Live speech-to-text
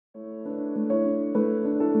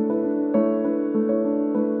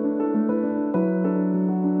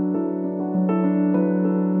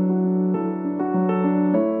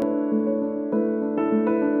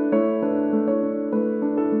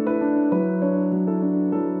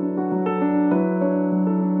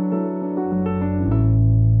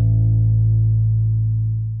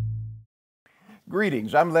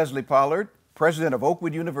Greetings, I'm Leslie Pollard, president of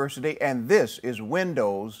Oakwood University, and this is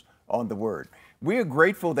Windows on the Word. We are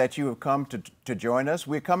grateful that you have come to join us.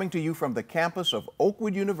 We're coming to you from the campus of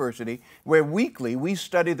Oakwood University, where weekly we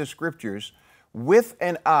study the scriptures with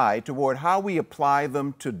an eye toward how we apply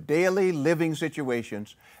them to daily living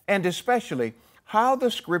situations, and especially how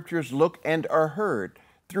the scriptures look and are heard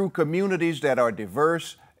through communities that are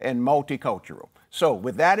diverse and multicultural. So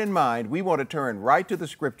with that in mind, we want to turn right to the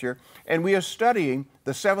scripture, and we are studying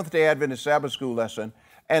the Seventh-day Adventist Sabbath School lesson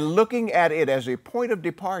and looking at it as a point of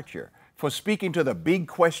departure for speaking to the big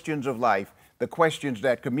questions of life, the questions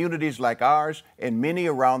that communities like ours and many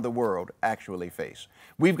around the world actually face.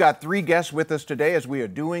 We've got three guests with us today as we are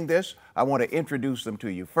doing this. I want to introduce them to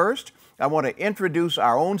you. First, I want to introduce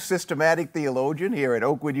our own systematic theologian here at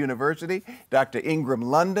Oakwood University, Dr. Ingram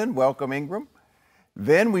London. Welcome, Ingram.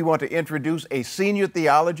 Then we want to introduce a senior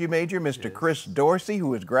theology major, Mr. Chris Dorsey,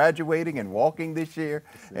 who is graduating and walking this year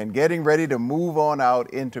and getting ready to move on out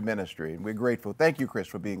into ministry. And we're grateful. Thank you, Chris,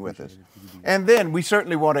 for being with us. And then we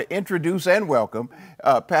certainly want to introduce and welcome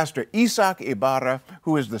Pastor Ibarra,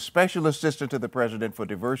 who is the Special Assistant to the President for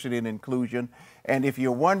Diversity and Inclusion. And if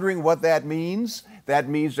you're wondering what that means that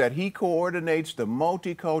he coordinates the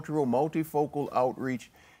multicultural, multifocal outreach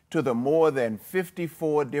to the more than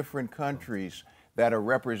 54 different countries that are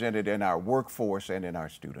represented in our workforce and in our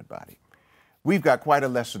student body. We've got quite a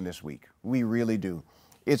lesson this week. We really do.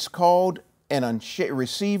 It's called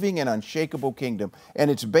Receiving an Unshakable Kingdom,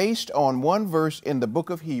 and it's based on one verse in the book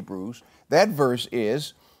of Hebrews. That verse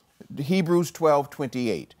is Hebrews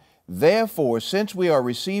 12:28. Therefore, since we are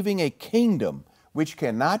receiving a kingdom which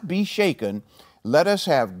cannot be shaken, let us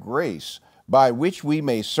have grace by which we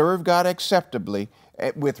may serve God acceptably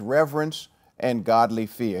with reverence and godly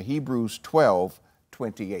fear. Hebrews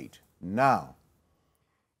 12:28. Now,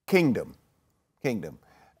 kingdom.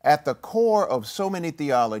 At the core of so many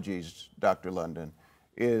theologies, Dr. London,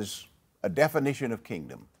 is a definition of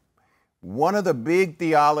kingdom. One of the big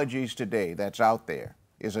theologies today that's out there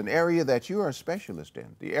is an area that you are a specialist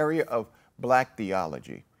in, the area of black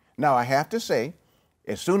theology. Now, I have to say,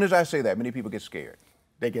 as soon as I say that, many people get scared.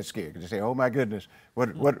 They get scared because they say, "Oh my goodness,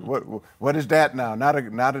 what is that now? Not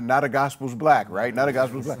a gospel's black, right? Not a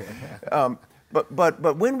gospel's black."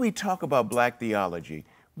 But when we talk about black theology,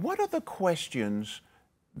 what are the questions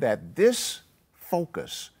that this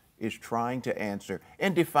focus is trying to answer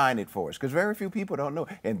and define it for us? Because very few people don't know,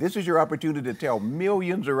 and this is your opportunity to tell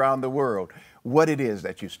millions around the world what it is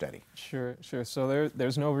that you study. Sure. So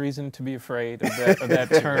there's no reason to be afraid of that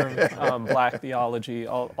term, black theology.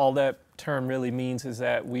 All that term really means is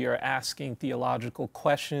that we are asking theological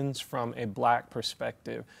questions from a black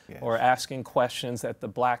perspective, or asking questions that the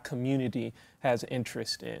black community has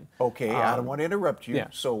interest in. Okay, I don't want to interrupt you. Yeah.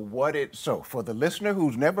 So for the listener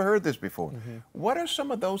who's never heard this before, what are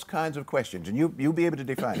some of those kinds of questions? And you'll be able to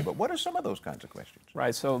define it, but what are some of those kinds of questions?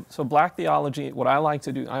 Right, so black theology, what I like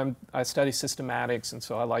to do, I study systematics, and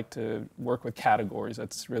so I like to work with categories.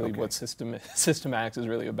 That's really what systematics is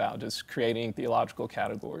really about, just creating theological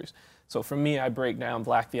categories. So for me, I break down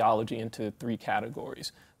black theology into three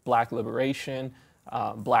categories: black liberation,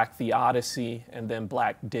 black theodicy, and then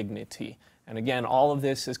black dignity. And again, all of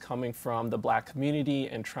this is coming from the black community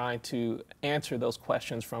and trying to answer those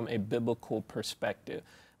questions from a biblical perspective.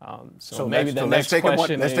 So maybe the next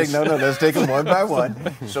question is... Let's take them one by one.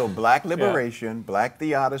 So black liberation, black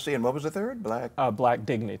theodicy, and what was the third? Black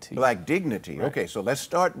dignity. Black dignity. Right. Okay, so let's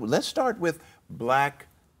start with black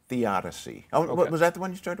theodicy. Oh, was that the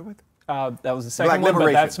one you started with? That was the second one,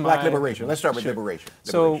 but that's Black liberation. Let's start with liberation.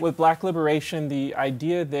 So with black liberation, the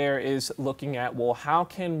idea there is looking at, well, how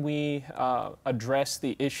can we address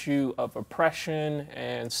the issue of oppression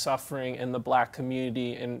and suffering in the black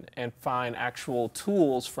community and find actual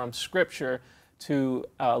tools from Scripture to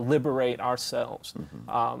liberate ourselves.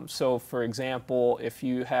 So for example, if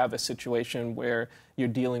you have a situation where you're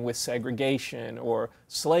dealing with segregation or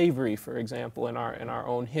slavery, for example, in our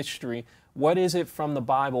own history, what is it from the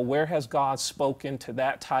Bible? Where has God spoken to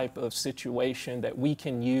that type of situation that we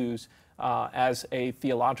can use as a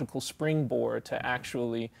theological springboard to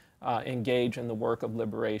actually engage in the work of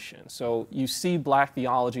liberation? So you see black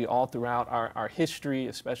theology all throughout our history,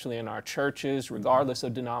 especially in our churches, regardless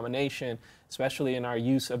of denomination, especially in our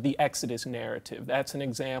use of the Exodus narrative. That's an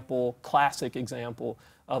example, classic example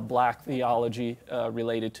of black theology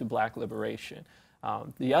related to black liberation.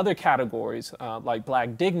 The other categories, like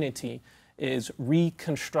black dignity, is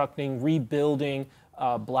reconstructing, rebuilding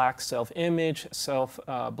black self-image,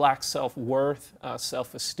 black self-worth,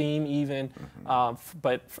 self-esteem even,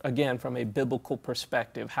 but again, from a biblical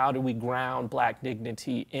perspective, how do we ground black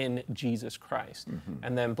dignity in Jesus Christ?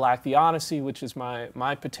 And then black theodicy, which is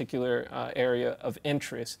my particular area of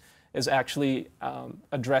interest, is actually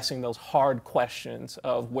addressing those hard questions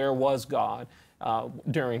of where was God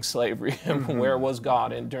during slavery, and where was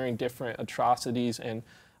God and during different atrocities and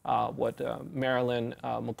what Marilyn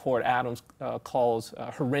McCord Adams calls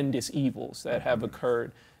horrendous evils that have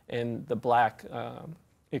occurred in the black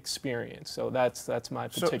experience. So that's my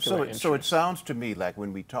particular interest. So it sounds to me like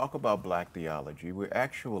when we talk about black theology, we're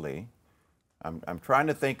actually, I'm trying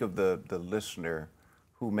to think of the listener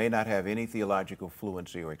who may not have any theological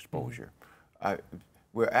fluency or exposure.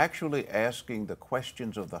 We're actually asking the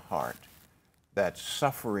questions of the heart that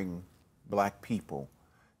suffering black people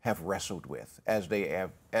have wrestled with as they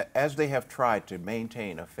have tried to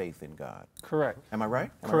maintain a faith in God. Correct. Am I right?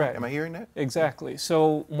 Correct. Am I hearing that? Exactly.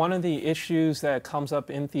 So one of the issues that comes up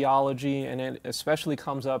in theology, and it especially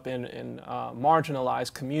comes up in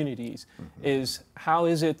marginalized communities, is how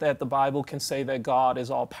is it that the Bible can say that God is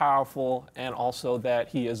all powerful and also that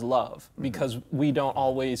He is love? Because we don't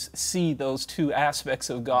always see those two aspects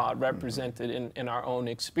of God represented in our own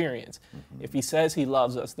experience. If He says He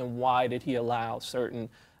loves us, then why did He allow certain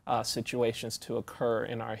situations to occur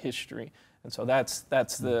in our history? And so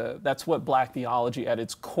that's what black theology at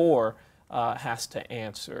its core has to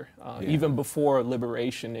answer. Even before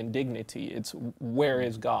liberation and dignity, it's where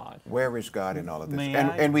is God? Where is God in all of this?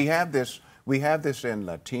 And we have this in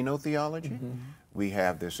Latino theology. We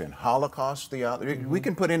have this in Holocaust theology. We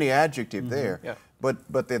can put any adjective there,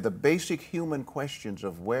 but they're the basic human questions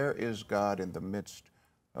of where is God in the midst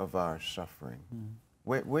of our suffering?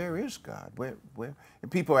 Where is God? Where? And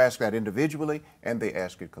people ask that individually, and they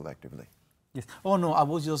ask it collectively. Yes. Oh no, I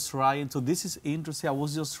was just trying to. This is interesting. I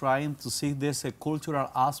was just trying to see there's a cultural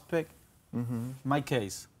aspect. My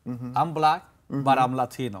case, I'm black, but I'm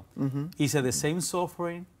Latino. Is it the same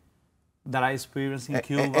suffering that I experienced in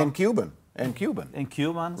Cuba? And Cuban. And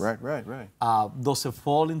Cubans. Right. Does it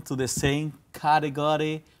fall into the same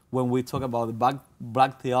category when we talk about the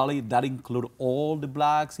black theology? That include all the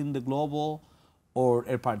blacks in the global, or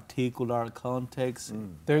a particular context?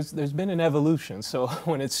 There's been an evolution. So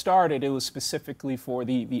when it started, it was specifically for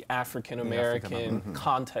the African-American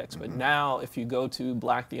context. But now, if you go to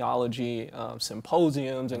black theology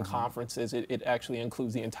symposiums and conferences, it actually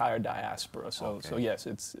includes the entire diaspora. So yes,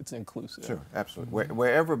 it's inclusive. Sure, absolutely.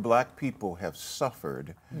 Wherever black people have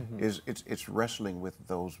suffered, it's wrestling with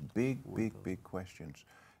those big questions.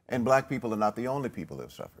 And black people are not the only people that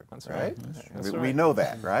have suffered, That's right? That's we know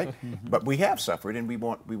that, right? But we have suffered, and we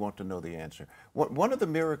want to know the answer. One of the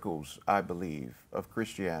miracles, I believe, of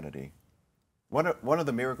Christianity, one of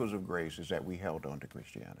the miracles of grace is that we held on to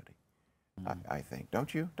Christianity. I think,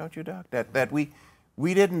 don't you, Doc? That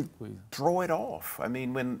we didn't throw it off. I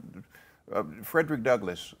mean, when Frederick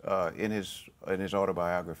Douglass, in his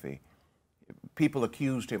autobiography, people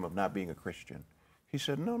accused him of not being a Christian. He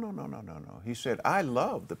said, no. He said, I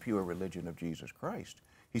love the pure religion of Jesus Christ.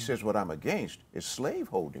 He says, what I'm against is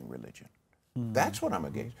slave-holding religion. That's what I'm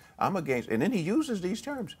against. I'm against, and then he uses these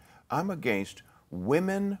terms, I'm against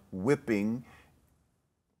women whipping,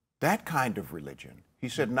 that kind of religion. He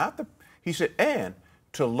said, and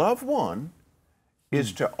to love one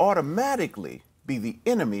is to automatically be the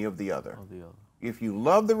enemy of the other. If you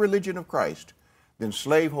love the religion of Christ, then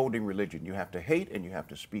slave-holding religion, you have to hate and you have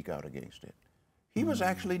to speak out against it. He was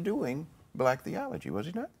actually doing black theology, was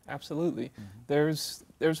he not? Absolutely. There's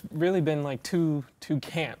really been like two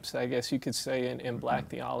camps, I guess you could say, in black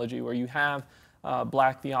theology, where you have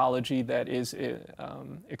black theology that is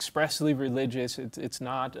expressly religious. It's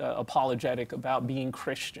not apologetic about being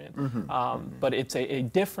Christian, but it's a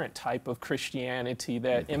different type of Christianity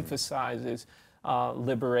that emphasizes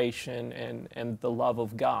liberation and the love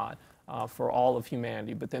of God. For all of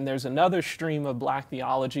humanity. But then there's another stream of black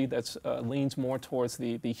theology that leans more towards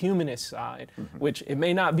the humanist side, which it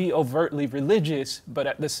may not be overtly religious, but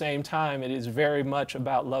at the same time, it is very much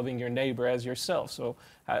about loving your neighbor as yourself. So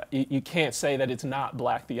you can't say that it's not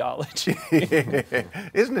black theology.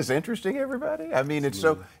 Isn't this interesting, everybody? I mean, it's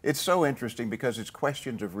so interesting because it's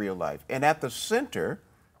questions of real life. And at the center,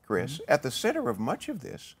 Chris, at the center of much of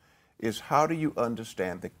this is how do you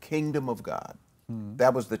understand the kingdom of God?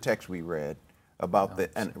 That was the text we read about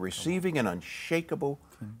receiving an unshakable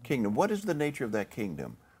kingdom. What is the nature of that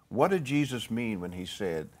kingdom? What did Jesus mean when he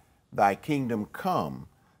said, thy kingdom come,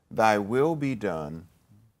 thy will be done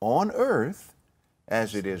on earth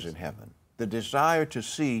as it is in heaven? The desire to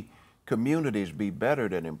see communities be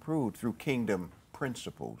bettered and improved through kingdom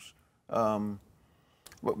principles.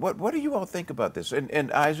 What do you all think about this?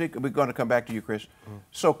 And Isaac, we're going to come back to you, Chris.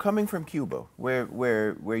 So coming from Cuba,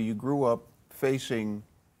 where you grew up facing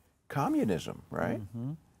communism, right?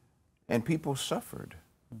 And people suffered.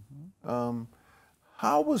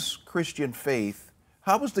 How was Christian faith,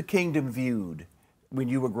 how was the kingdom viewed when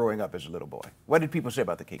you were growing up as a little boy? What did people say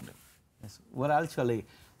about the kingdom? Yes. Well, actually,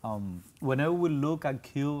 whenever we look at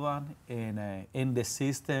Cuba in the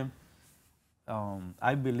system,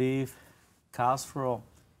 I believe Castro,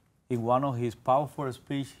 in one of his powerful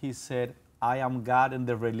speeches, he said, "I am God and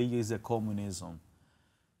the religion is the communism."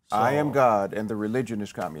 So, I am God and the religion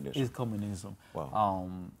is communism. is communism. Wow.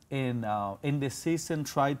 In the system,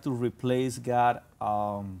 tried to replace God.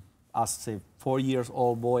 As a 4 years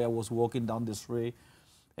old boy, I was walking down the street,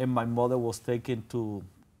 and my mother was taken to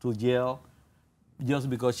jail just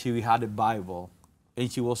because she had a Bible, and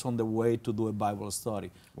she was on the way to do a Bible study.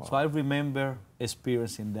 Wow. So I remember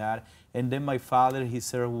experiencing that. And then my father, he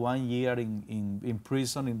served 1 year in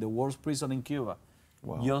prison, in the worst prison in Cuba,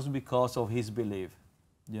 just because of his belief.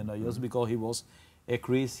 You know, just because he was a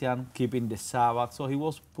Christian, keeping the Sabbath. So he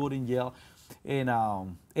was put in jail. And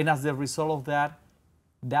as a result of that,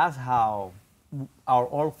 that's how our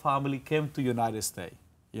whole family came to United States,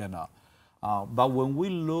 you know. But when we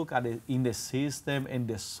look at it in the system and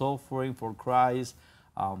the suffering for Christ,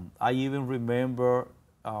 I even remember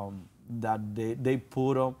that they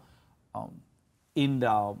put them in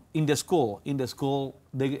the school. In the school,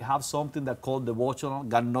 they have something that called devotional,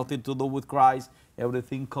 got nothing to do with Christ,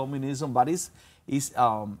 everything communism, but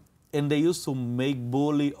and they used to make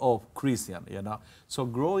bully of Christian, you know. So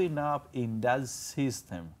growing up in that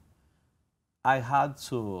system, I had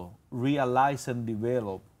to realize and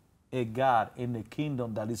develop a God in a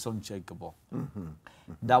kingdom that is unshakable.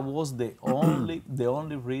 That was the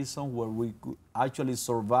only reason where we could actually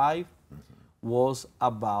survive was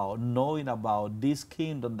about knowing about this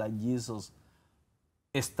kingdom that Jesus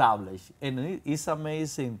established. And it's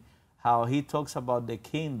amazing how he talks about the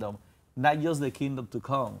kingdom, not just the kingdom to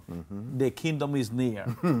come. The kingdom is near.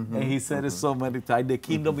 And he said it so many times, the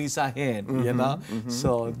kingdom is at hand, you know?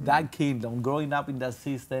 So that kingdom, growing up in that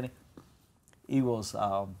system, it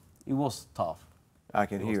was tough. I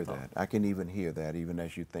can hear that. I can even hear that, even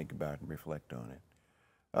as you think about and reflect on it.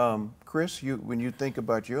 Chris, when you think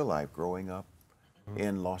about your life growing up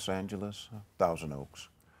in Los Angeles, Thousand Oaks,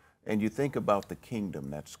 and you think about the kingdom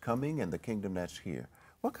that's coming and the kingdom that's here,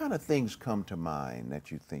 what kind of things come to mind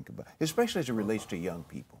that you think about, especially as it relates to young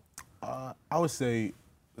people? I would say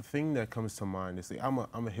the thing that comes to mind is I'm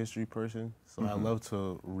a history person, so I love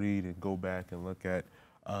to read and go back and look at,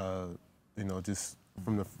 you know, just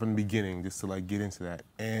from the beginning, just to like get into that.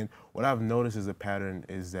 And what I've noticed as a pattern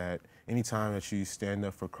is that anytime that you stand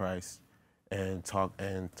up for Christ and talk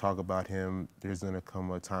about Him, there's going to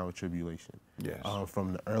come a time of tribulation. Yes.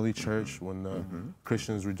 From the early church, when the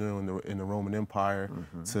Christians were doing in the Roman Empire,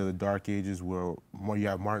 to the Dark Ages, where you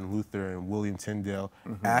have Martin Luther and William Tyndale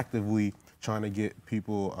actively trying to get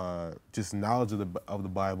people just knowledge of the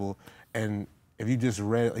Bible. And if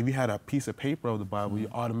you had a piece of paper of the Bible,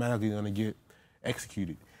 you're automatically going to get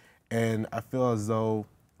executed. And I feel as though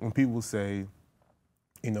when people say,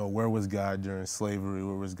 you know, where was God during slavery?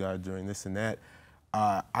 Where was God during this and that?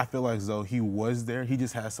 I feel as though He was there. He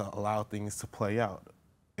just has to allow things to play out.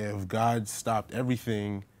 If God stopped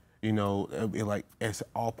everything, you know, it's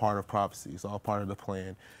all part of prophecy. It's all part of the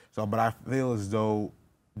plan. So, but I feel as though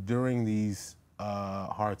during these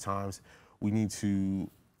hard times, we need to,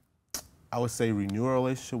 I would say, renew our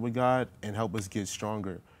relationship with God and help us get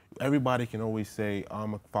stronger. Everybody can always say,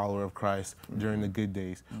 I'm a follower of Christ during the good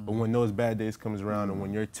days. But when those bad days comes around and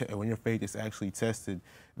when your faith is actually tested,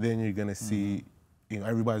 then you're going to see, you know,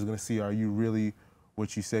 everybody's going to see, are you really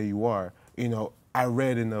what you say you are? You know, I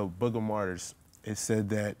read in the Book of Martyrs, it said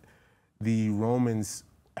that the Romans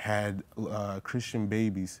had Christian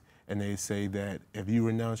babies, and they say that if you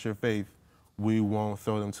renounce your faith, we won't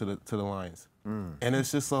throw them to the lions. And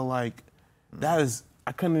it's just so like, that is,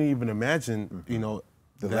 I couldn't even imagine, you know,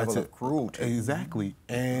 the level of cruelty. Exactly.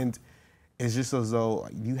 And it's just as though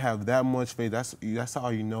you have that much faith. That's how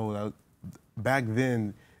you know that back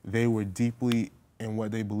then they were deeply in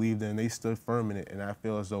what they believed in. They stood firm in it. And I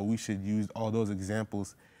feel as though we should use all those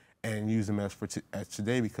examples and use them as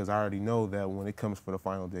today, because I already know that when it comes for the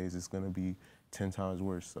final days, it's going to be 10 times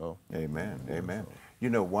worse. So amen, amen.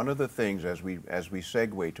 You know, one of the things as we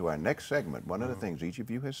segue to our next segment, one of the things each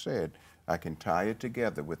of you has said, I can tie it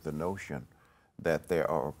together with the notion that there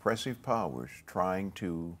are oppressive powers trying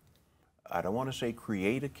to, I don't want to say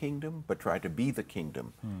create a kingdom, but try to be the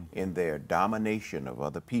kingdom in their domination of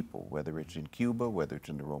other people, whether it's in Cuba, whether it's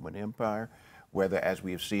in the Roman Empire, whether, as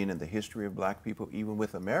we have seen in the history of black people, even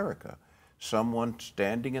with America, someone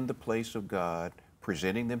standing in the place of God,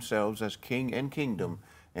 presenting themselves as king and kingdom,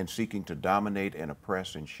 and seeking to dominate and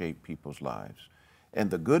oppress and shape people's lives. And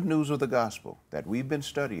the good news of the gospel that we've been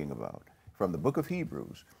studying about from the book of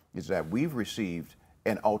Hebrews is that we've received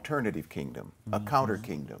an alternative kingdom, a counter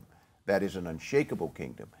kingdom, that is an unshakable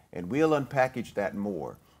kingdom. And we'll unpackage that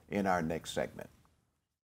more in our next segment.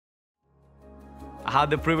 I had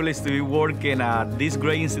the privilege to be working at this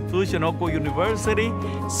great institution, Oakwood University,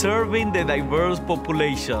 serving the diverse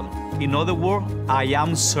population. In other words, I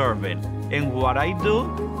am serving. And what I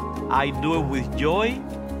do it with joy,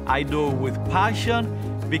 I do it with passion,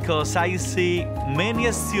 because I see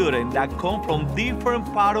many students that come from different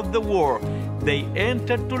parts of the world. They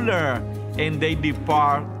enter to learn and they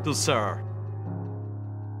depart to serve.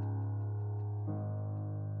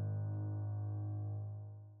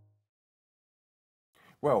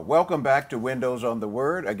 Well, welcome back to Windows on the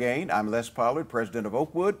Word. Again, I'm Les Pollard, president of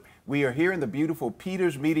Oakwood. We are here in the beautiful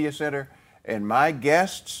Peters Media Center, and my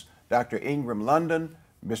guests, Dr. Ingram London,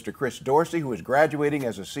 Mr. Chris Dorsey, who is graduating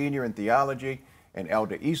as a senior in theology, and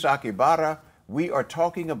Elder Isaac Ibarra. We are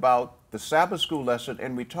talking about the Sabbath school lesson,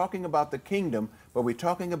 and we're talking about the kingdom, but we're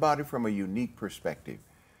talking about it from a unique perspective.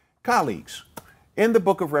 Colleagues, in the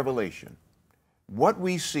book of Revelation, what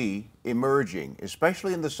we see emerging,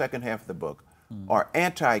 especially in the second half of the book, are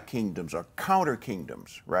anti-kingdoms or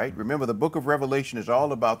counter-kingdoms, right? Remember, the book of Revelation is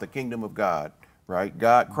all about the kingdom of God, right?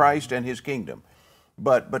 God, Christ and his kingdom.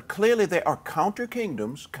 But clearly there are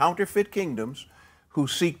counter-kingdoms, counterfeit kingdoms, who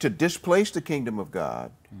seek to displace the kingdom of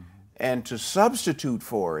God and to substitute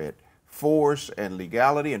for it force and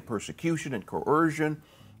legality and persecution and coercion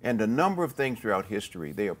and a number of things throughout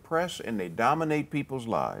history. They oppress and they dominate people's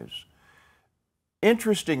lives.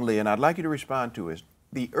 Interestingly, and I'd like you to respond to is,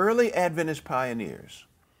 the early Adventist pioneers,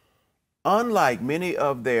 unlike many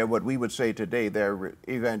of their, what we would say today, their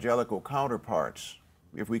evangelical counterparts,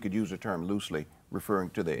 if we could use the term loosely, referring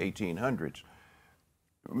to the 1800s,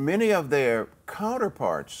 many of their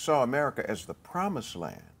counterparts saw America as the promised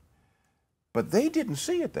land, but they didn't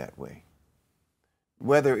see it that way.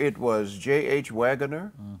 Whether it was J.H.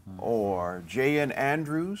 Waggoner or J.N.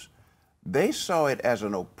 Andrews, they saw it as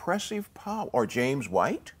an oppressive power, or James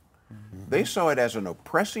White, they saw it as an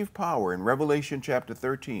oppressive power in Revelation chapter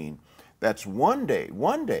 13 that's one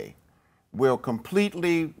day will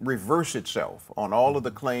completely reverse itself on all of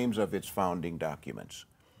the claims of its founding documents.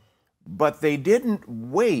 But they didn't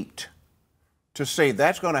wait to say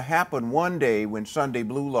that's going to happen one day when Sunday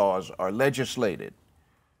blue laws are legislated.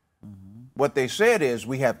 What they said is,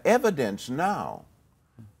 we have evidence now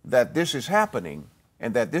that this is happening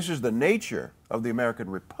and that this is the nature of the American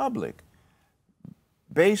Republic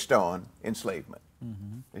based on enslavement.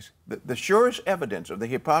 The surest evidence of the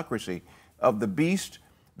hypocrisy of the beast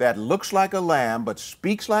that looks like a lamb but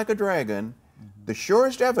speaks like a dragon, the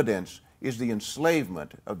surest evidence is the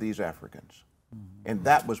enslavement of these Africans. And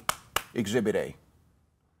that was Exhibit A.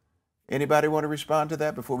 Anybody want to respond to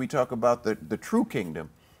that before we talk about the true kingdom,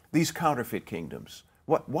 these counterfeit kingdoms?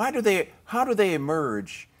 How do they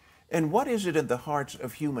emerge, and what is it in the hearts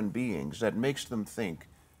of human beings that makes them think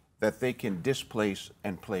that they can displace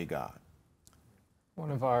and play God?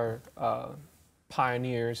 One of our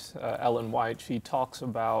pioneers, Ellen White, she talks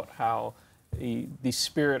about how the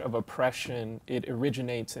spirit of oppression, it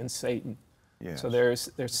originates in Satan. Yes. So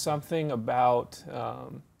there's something about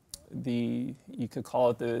you could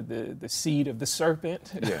call it the seed of the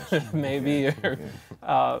serpent, yes. maybe, or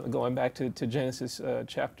going back to Genesis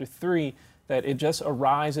chapter 3, that it just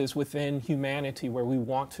arises within humanity where we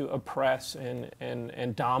want to oppress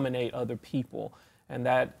and dominate other people. And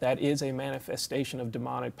that is a manifestation of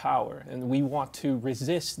demonic power. And we want to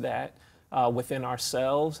resist that within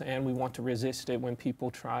ourselves, and we want to resist it when people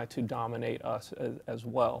try to dominate us as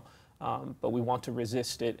well. But we want to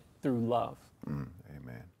resist it through love.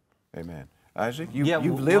 Amen. Amen. Isaac,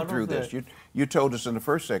 you've lived through this. You told us in the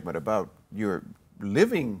first segment about your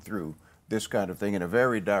living through this kind of thing in a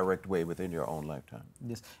very direct way within your own lifetime.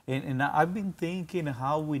 Yes, and I've been thinking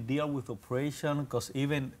how we deal with oppression, because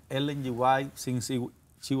even Ellen G. White, since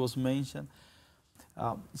she was mentioned,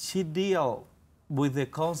 she dealt with the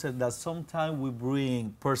concept that sometimes we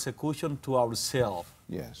bring persecution to ourselves.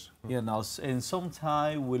 Yes. You know, and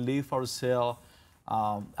sometimes we leave ourselves.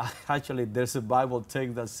 Actually, there's a Bible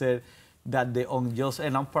text that said that the unjust,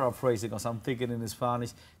 and I'm paraphrasing because I'm thinking in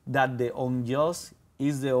Spanish, that the unjust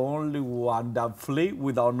is the only one that flee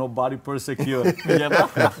without nobody persecuted. You know?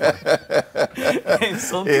 And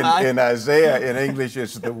sometimes, In Isaiah, in English,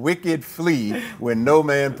 it's the wicked flee when no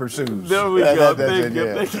man pursues. there we go.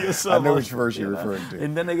 That's Thank you so I much. know which verse You you're know? referring to.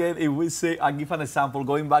 And then again, if we say, I'll give an example,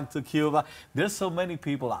 going back to Cuba, there's so many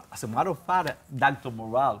people. As a matter of fact, Dr.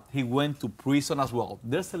 Morale, he went to prison as well.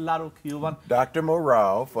 There's a lot of Cuban. Dr.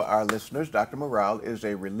 Morale, for our listeners, Dr. Morale is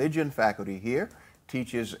a religion faculty here,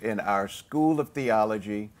 teaches in our School of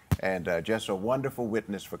Theology, and just a wonderful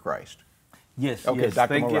witness for Christ. Yes, Okay, yes, Dr.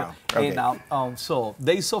 thank Morale. you. Okay. And so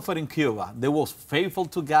they suffered in Cuba. They was faithful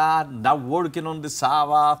to God, not working on the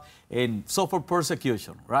Sabbath, and suffered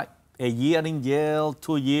persecution, right? A year in jail,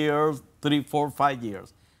 2 years, 3, 4, 5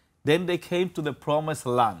 years. Then they came to the promised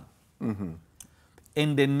land.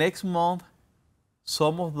 And the next month,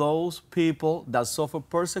 some of those people that suffered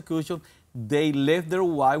persecution, they left their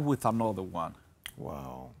wife with another one.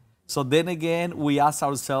 Wow. So then again, we ask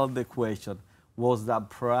ourselves the question, was that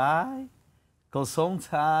pride? Because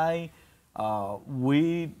sometimes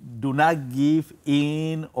we do not give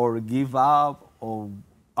in or give up on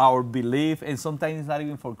our belief, and sometimes it's not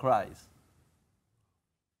even for Christ.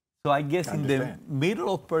 So I guess in the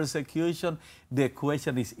middle of persecution, the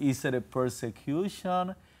question is it a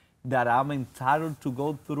persecution that I'm entitled to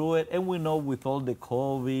go through it? And we know with all the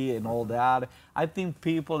COVID and all that, I think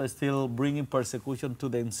people are still bringing persecution to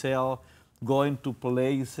themselves, going to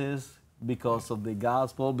places because of the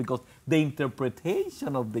gospel, because the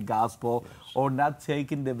interpretation of the gospel, or not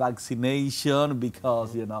taking the vaccination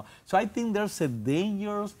because, you know. So I think there's a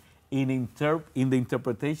danger in the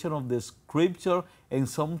interpretation of the scripture, and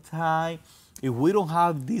sometimes if we don't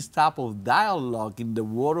have this type of dialogue in the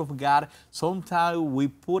Word of God, sometimes we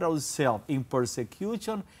put ourselves in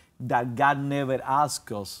persecution that God never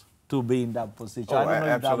asked us to be in that position. I don't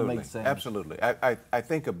know if that makes sense. Absolutely. I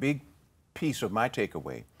think a big piece of my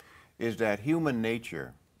takeaway is that human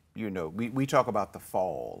nature, you know, we talk about the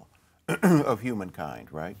fall of humankind,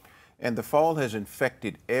 right? And the fall has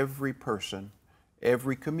infected every person,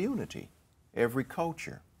 every community, every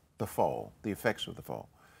culture, the fall, the effects of the fall.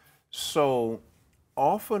 So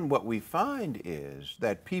often what we find is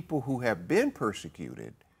that people who have been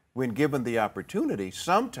persecuted, when given the opportunity,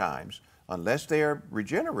 sometimes, unless they are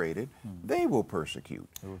regenerated, they will persecute.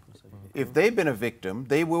 If they've been a victim,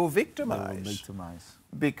 they will victimize.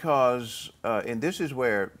 Because, and this is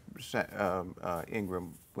where,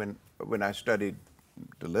 Ingram, when I studied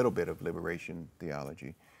a little bit of liberation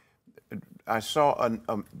theology, I saw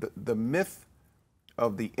the myth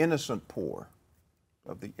of the innocent poor,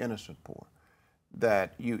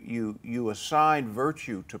 that you assign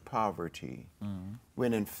virtue to poverty,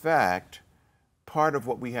 when in fact, part of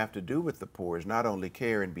what we have to do with the poor is not only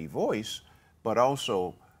care and be voice, but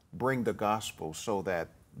also bring the gospel so that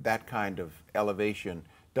that kind of elevation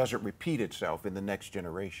doesn't repeat itself in the next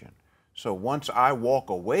generation. So once I walk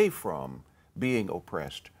away from being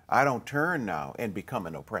oppressed, I don't turn now and become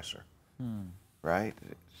an oppressor, right?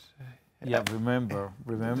 Yeah, remember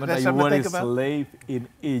that you were a slave in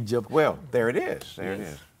Egypt. Well, there it is. There it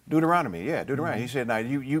is. Deuteronomy, yeah, Deuteronomy. He said, now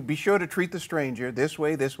you be sure to treat the stranger this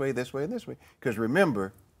way, this way, this way, and this way. Because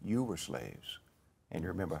remember, you were slaves, and you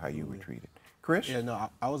remember how you were treated. Chris? Yeah, no,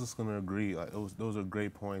 I was just going to agree. Like, those are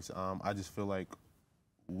great points. I just feel like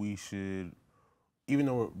we should, even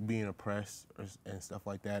though we're being oppressed and stuff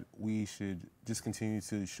like that, we should just continue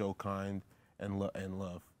to show kind and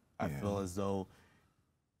love. I feel as though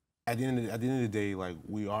at the end of the day, like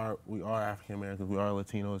we are African Americans, we are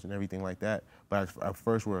Latinos and everything like that. But at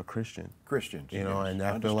first, we're a Christian. Christians, you know, and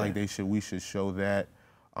I feel like we should show that.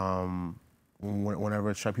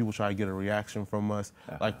 Whenever people try to get a reaction from us,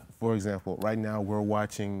 like for example, right now we're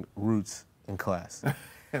watching Roots in class.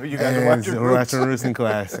 You guys are watching Roots? We're watching Roots in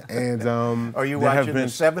class, and are you watching the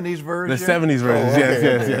 '70s version? The '70s version,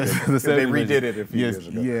 yes. The 70s they redid it a few years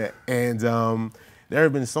ago. Yeah, and there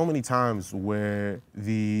have been so many times where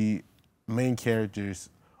the main characters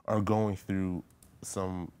are going through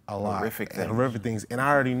a lot horrific things, and I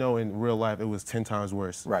already know in real life it was 10 times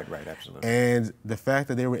worse. Right, absolutely. And the fact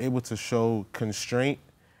that they were able to show constraint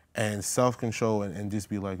and self-control and just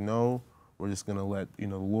be like, no, we're just gonna let the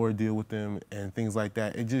Lord deal with them and things like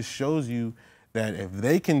that. It just shows you that if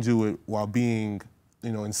they can do it while being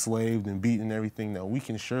enslaved and beaten and everything, that we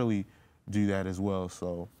can surely do that as well.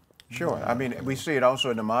 So. Sure. I mean, we see it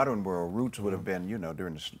also in the modern world. Roots would have been,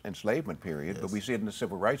 during the enslavement period, but we see it in the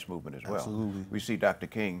civil rights movement as well. Absolutely. We see Dr.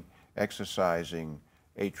 King exercising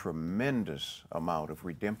a tremendous amount of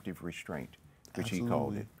redemptive restraint, which he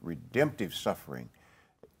called it, redemptive suffering,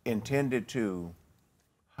 intended to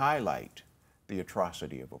highlight the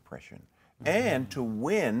atrocity of oppression and to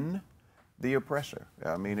win the oppressor.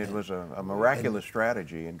 I mean, it was a miraculous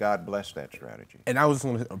strategy, and God blessed that strategy. And I was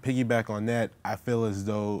going to piggyback on that. I feel like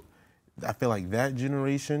that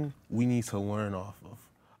generation, we need to learn off of.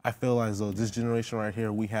 I feel as though this generation right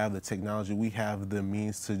here, we have the technology, we have the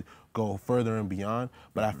means to go further and beyond,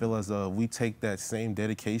 but I feel as though if we take that same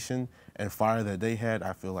dedication and fire that they had,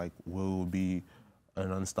 I feel like we will be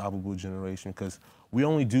an unstoppable generation, because we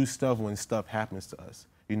only do stuff when stuff happens to us.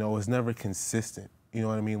 You know, it's never consistent. You know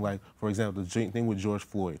what I mean? Like, for example, the thing with George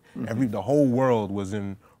Floyd, the whole world was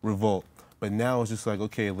in revolt, but now it's just like,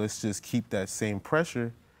 okay, let's just keep that same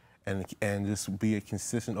pressure and just be a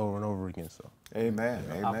consistent over and over again. So, amen,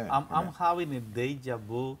 amen. I'm having a deja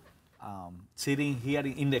vu sitting here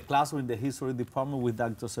in the classroom in the history department with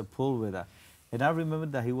Dr. Sepulveda. And I remember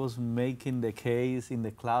that he was making the case in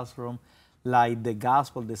the classroom like the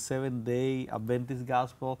gospel, the Seventh-day Adventist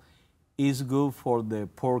gospel, is good for the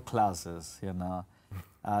poor classes, you know.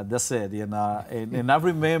 That's it, you know. And I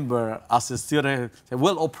remember as a student,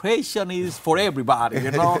 well, oppression is for everybody,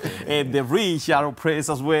 you know, and the rich are oppressed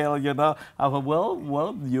as well, you know. I thought,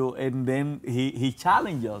 well, and then he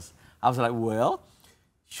challenged us. I was like, well,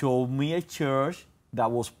 show me a church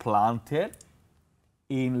that was planted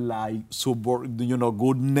in like suburb, you know,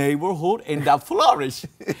 good neighborhood and that flourished,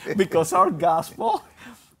 because our gospel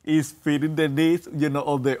is fitting the needs, you know,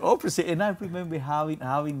 of the oppressed. And I remember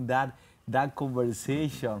having that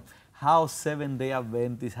conversation, how Seventh-day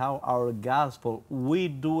Adventists, how our gospel, we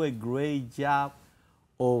do a great job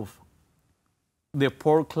of the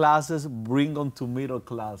poor classes bring on to middle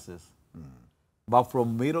classes. But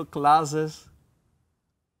from middle classes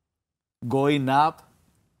going up,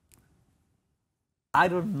 I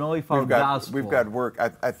don't know if our gospel... We've got work.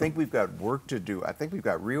 I think we've got work to do. I think we've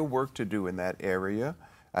got real work to do in that area.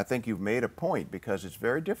 I think you've made a point, because it's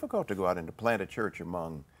very difficult to go out and to plant a church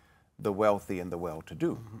among the wealthy and the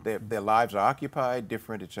well-to-do. Their lives are occupied,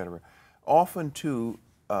 different, etc. Often, too,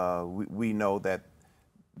 we know that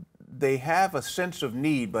they have a sense of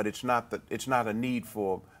need, but it's not a need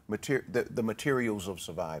for the materials of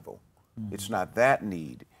survival. It's not that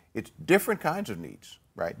need. It's different kinds of needs,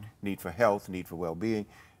 right? Need for health, need for well-being,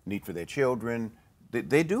 need for their children.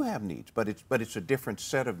 They do have needs, but it's a different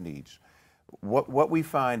set of needs. What we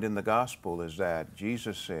find in the gospel is that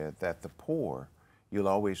Jesus said that the poor you'll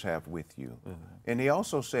always have with you. And he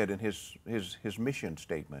also said in his mission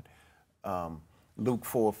statement, Luke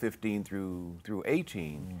 4:15 through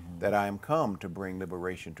 18, that I am come to bring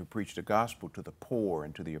liberation, to preach the gospel to the poor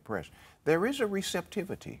and to the oppressed. There is a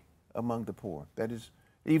receptivity among the poor. That is,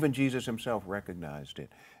 even Jesus himself recognized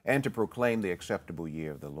it, and to proclaim the acceptable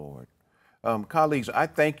year of the Lord. Colleagues, I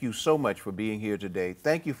thank you so much for being here today.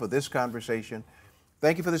 Thank you for this conversation.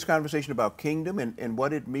 Thank you for this conversation about kingdom and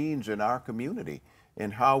what it means in our community,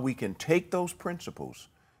 and how we can take those principles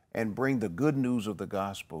and bring the good news of the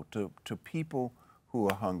gospel to people who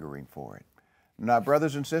are hungering for it. Now,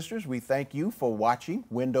 brothers and sisters, we thank you for watching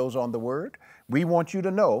Windows on the Word. We want you to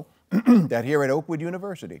know that here at Oakwood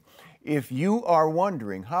University, if you are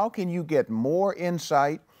wondering how can you get more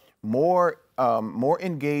insight, more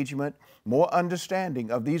engagement, more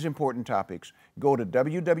understanding of these important topics, go to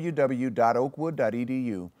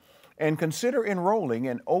www.oakwood.edu and consider enrolling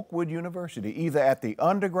in Oakwood University, either at the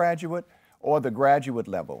undergraduate or the graduate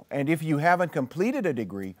level. And if you haven't completed a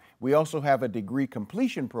degree, we also have a degree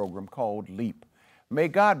completion program called LEAP. May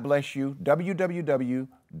God bless you,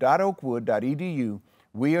 www.oakwood.edu.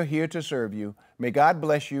 We are here to serve you. May God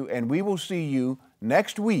bless you, and we will see you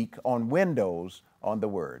next week on Windows on the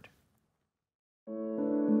Word.